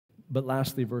But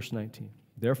lastly, verse 19.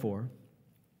 Therefore,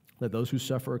 let those who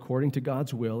suffer according to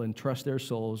God's will entrust their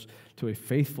souls to a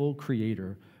faithful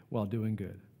Creator while doing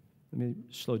good. Let me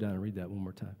slow down and read that one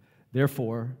more time.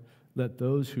 Therefore, let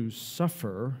those who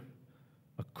suffer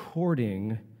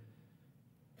according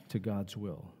to God's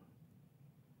will.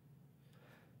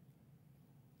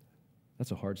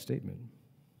 That's a hard statement.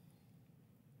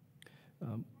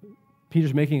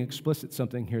 Peter's making explicit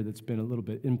something here that's been a little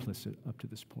bit implicit up to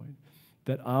this point,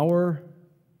 that our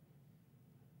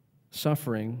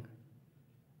suffering,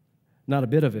 not a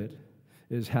bit of it,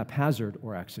 is haphazard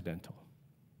or accidental.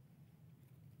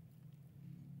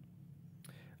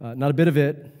 Not a bit of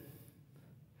it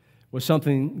was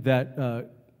something that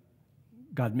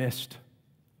God missed.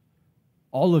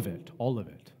 All of it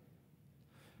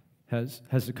has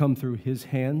to come through His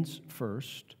hands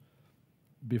first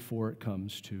before it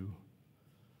comes to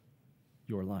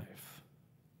your life.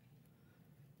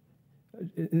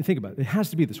 And think about it. It has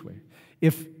to be this way.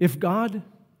 If God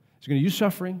is going to use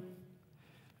suffering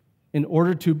in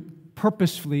order to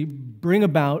purposefully bring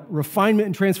about refinement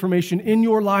and transformation in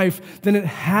your life, then it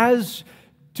has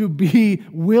to be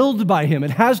willed by Him.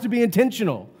 It has to be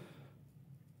intentional.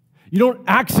 You don't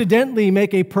accidentally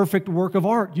make a perfect work of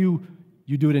art. You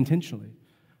do it intentionally,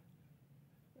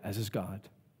 as is God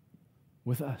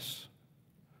with us.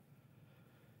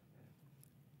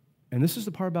 And this is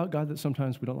the part about God that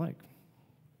sometimes we don't like.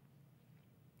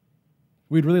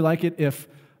 We'd really like it if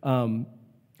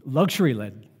luxury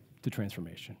led to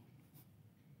transformation.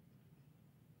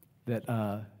 That,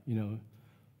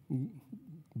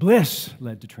 bliss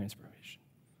led to transformation.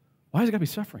 Why has it got to be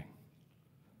suffering?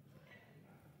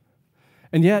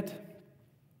 And yet,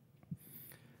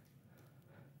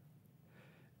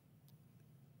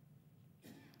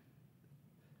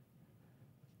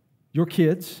 your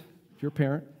kids, if you're a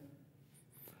parent,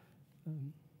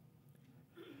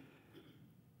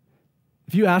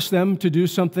 if you ask them to do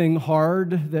something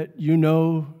hard that you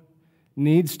know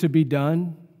needs to be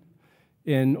done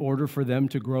in order for them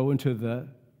to grow into the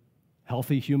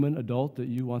healthy human adult that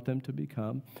you want them to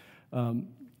become,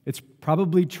 it's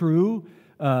probably true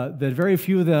that very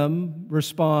few of them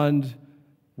respond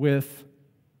with,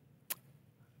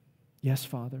 "Yes,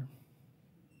 Father,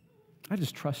 I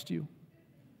just trust you.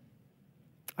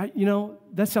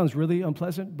 That sounds really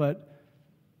unpleasant, but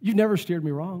you've never steered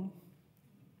me wrong."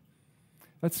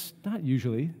 That's not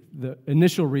usually the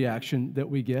initial reaction that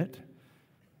we get.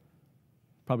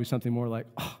 Probably something more like,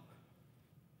 "Oh,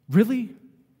 really?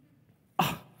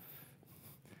 Oh."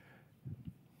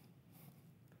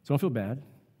 So don't feel bad.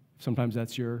 Sometimes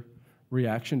that's your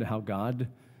reaction to how God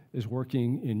is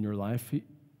working in your life.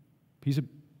 He's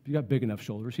got big enough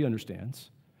shoulders. He understands.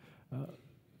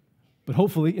 But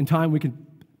hopefully, in time, we can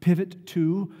pivot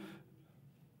to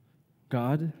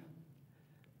God.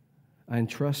 I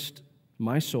entrust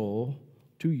my soul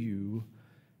to you,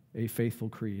 a faithful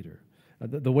Creator.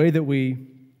 The way that we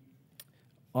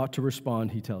ought to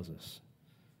respond, he tells us.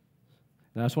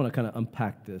 And I just want to kind of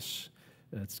unpack this.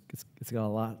 It's got a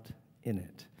lot in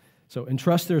it. So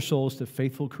entrust their souls to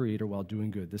faithful Creator while doing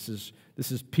good. This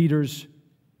is Peter's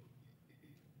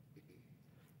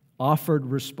offered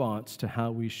response to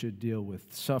how we should deal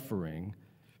with suffering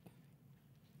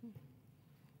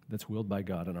that's willed by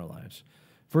God in our lives.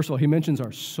 First of all, he mentions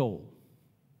our soul.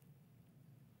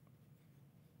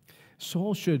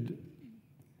 Soul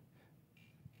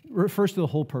refers to the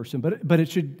whole person, but it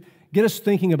should get us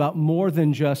thinking about more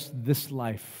than just this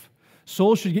life.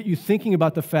 Soul should get you thinking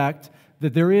about the fact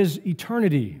that there is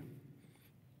eternity.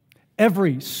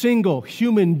 Every single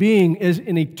human being is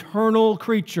an eternal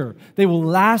creature. They will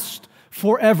last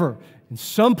forever in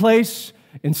some place,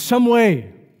 in some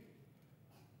way.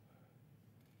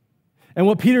 And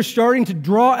what Peter's starting to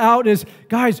draw out is,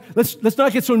 guys, let's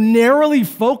not get so narrowly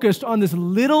focused on this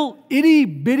little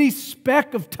itty-bitty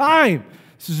speck of time.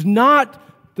 This is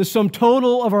not the sum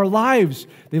total of our lives.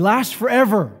 They last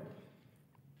forever.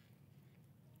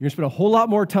 You're going to spend a whole lot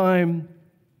more time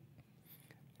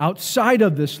outside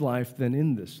of this life than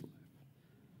in this life.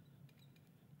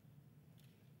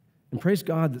 And praise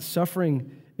God that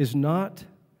suffering is not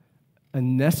a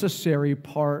necessary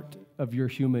part of your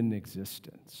human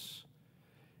existence.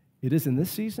 It is in this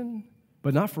season,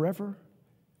 but not forever.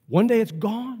 One day it's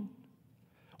gone.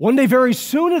 One day very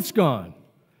soon it's gone.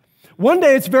 One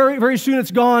day it's very, very soon it's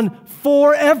gone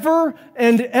forever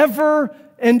and ever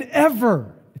and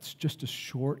ever. It's just a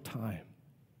short time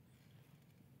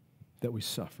that we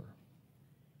suffer.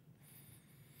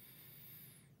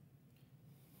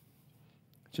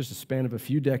 It's just a span of a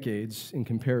few decades in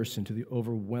comparison to the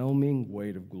overwhelming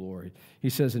weight of glory. He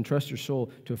says, entrust your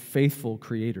soul to a faithful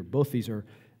Creator. Both these are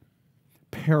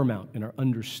paramount in our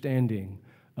understanding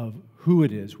of who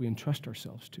it is we entrust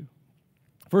ourselves to.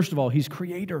 First of all, he's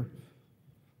creator.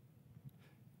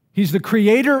 He's the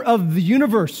creator of the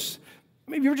universe.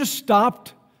 Maybe you ever just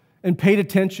stopped and paid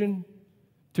attention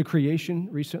to creation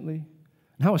recently?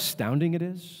 And how astounding it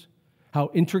is.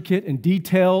 How intricate and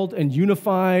detailed and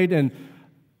unified and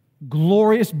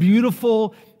glorious,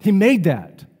 beautiful. He made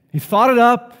that. He thought it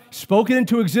up, spoke it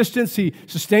into existence. He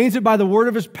sustains it by the word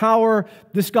of his power.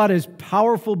 This God is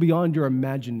powerful beyond your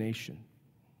imagination,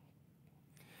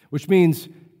 which means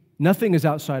nothing is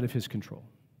outside of his control.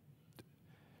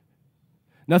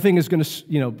 Nothing is going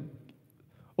to,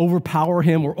 overpower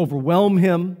him or overwhelm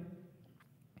him.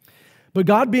 But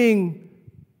God being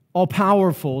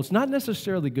all-powerful is not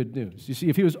necessarily good news. You see,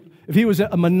 if he was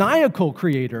a maniacal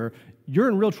creator, you're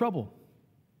in real trouble.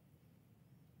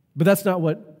 But that's not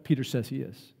what Peter says he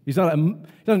is. He's not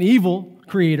an evil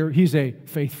creator. He's a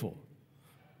faithful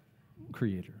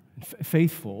creator.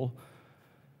 Faithful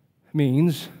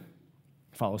means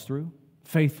follows through.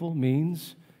 Faithful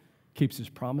means keeps his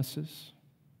promises.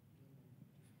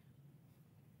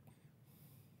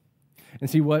 And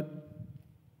see, what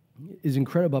is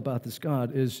incredible about this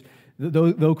God is,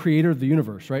 though creator of the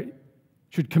universe, right,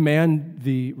 should command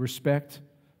the respect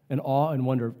and awe and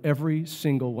wonder of every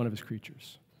single one of his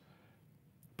creatures.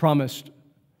 Promised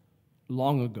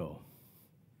long ago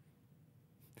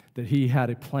that he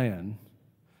had a plan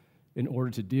in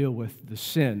order to deal with the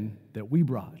sin that we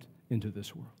brought into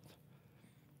this world.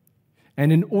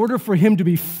 And in order for him to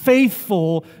be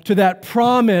faithful to that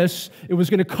promise, it was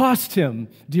going to cost him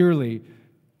dearly,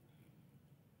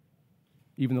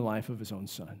 even the life of his own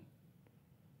son.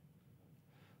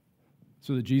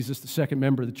 So that Jesus, the second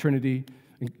member of the Trinity,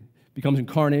 becomes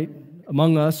incarnate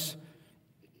among us,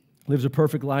 lives a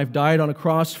perfect life, died on a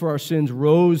cross for our sins,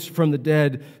 rose from the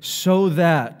dead, so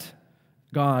that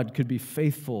God could be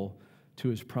faithful to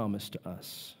his promise to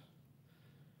us.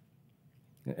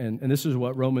 And this is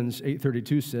what Romans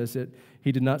 8:32 says, that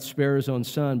he did not spare his own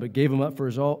son, but gave him up for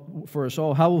us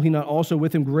all. How will he not also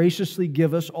with him graciously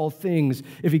give us all things?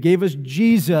 If he gave us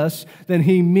Jesus, then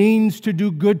he means to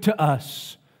do good to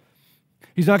us.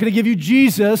 He's not going to give you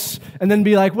Jesus and then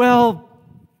be like, well,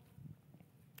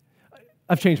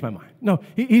 I've changed my mind. No,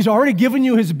 he's already given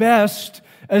you his best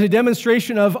as a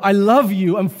demonstration of, I love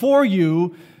you, I'm for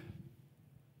you,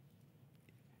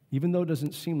 even though it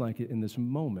doesn't seem like it in this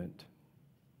moment.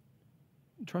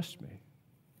 Trust me.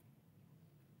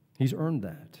 He's earned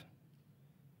that.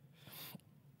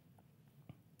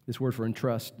 This word for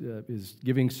entrust is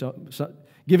giving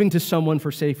to someone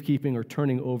for safekeeping or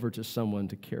turning over to someone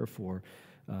to care for.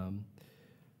 And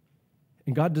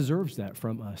God deserves that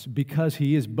from us because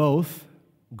he is both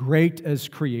great as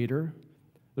creator.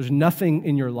 There's nothing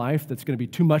in your life that's going to be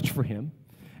too much for him.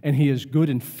 And he is good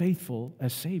and faithful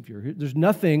as Savior. There's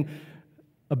nothing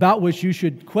about which you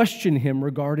should question him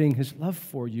regarding his love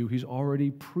for you. He's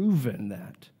already proven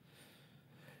that.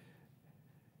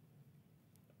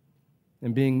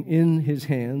 And being in his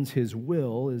hands, his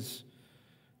will, is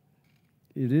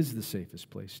the safest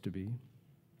place to be.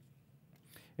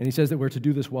 And he says that we're to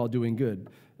do this while doing good.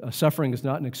 Suffering is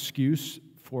not an excuse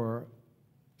for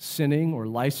sinning or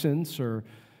license or,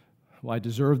 well, I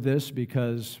deserve this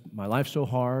because my life's so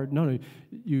hard. No,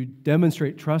 you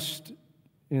demonstrate trust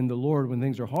in the Lord when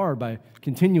things are hard by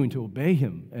continuing to obey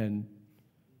him and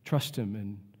trust him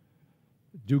and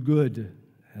do good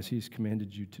as he's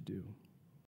commanded you to do.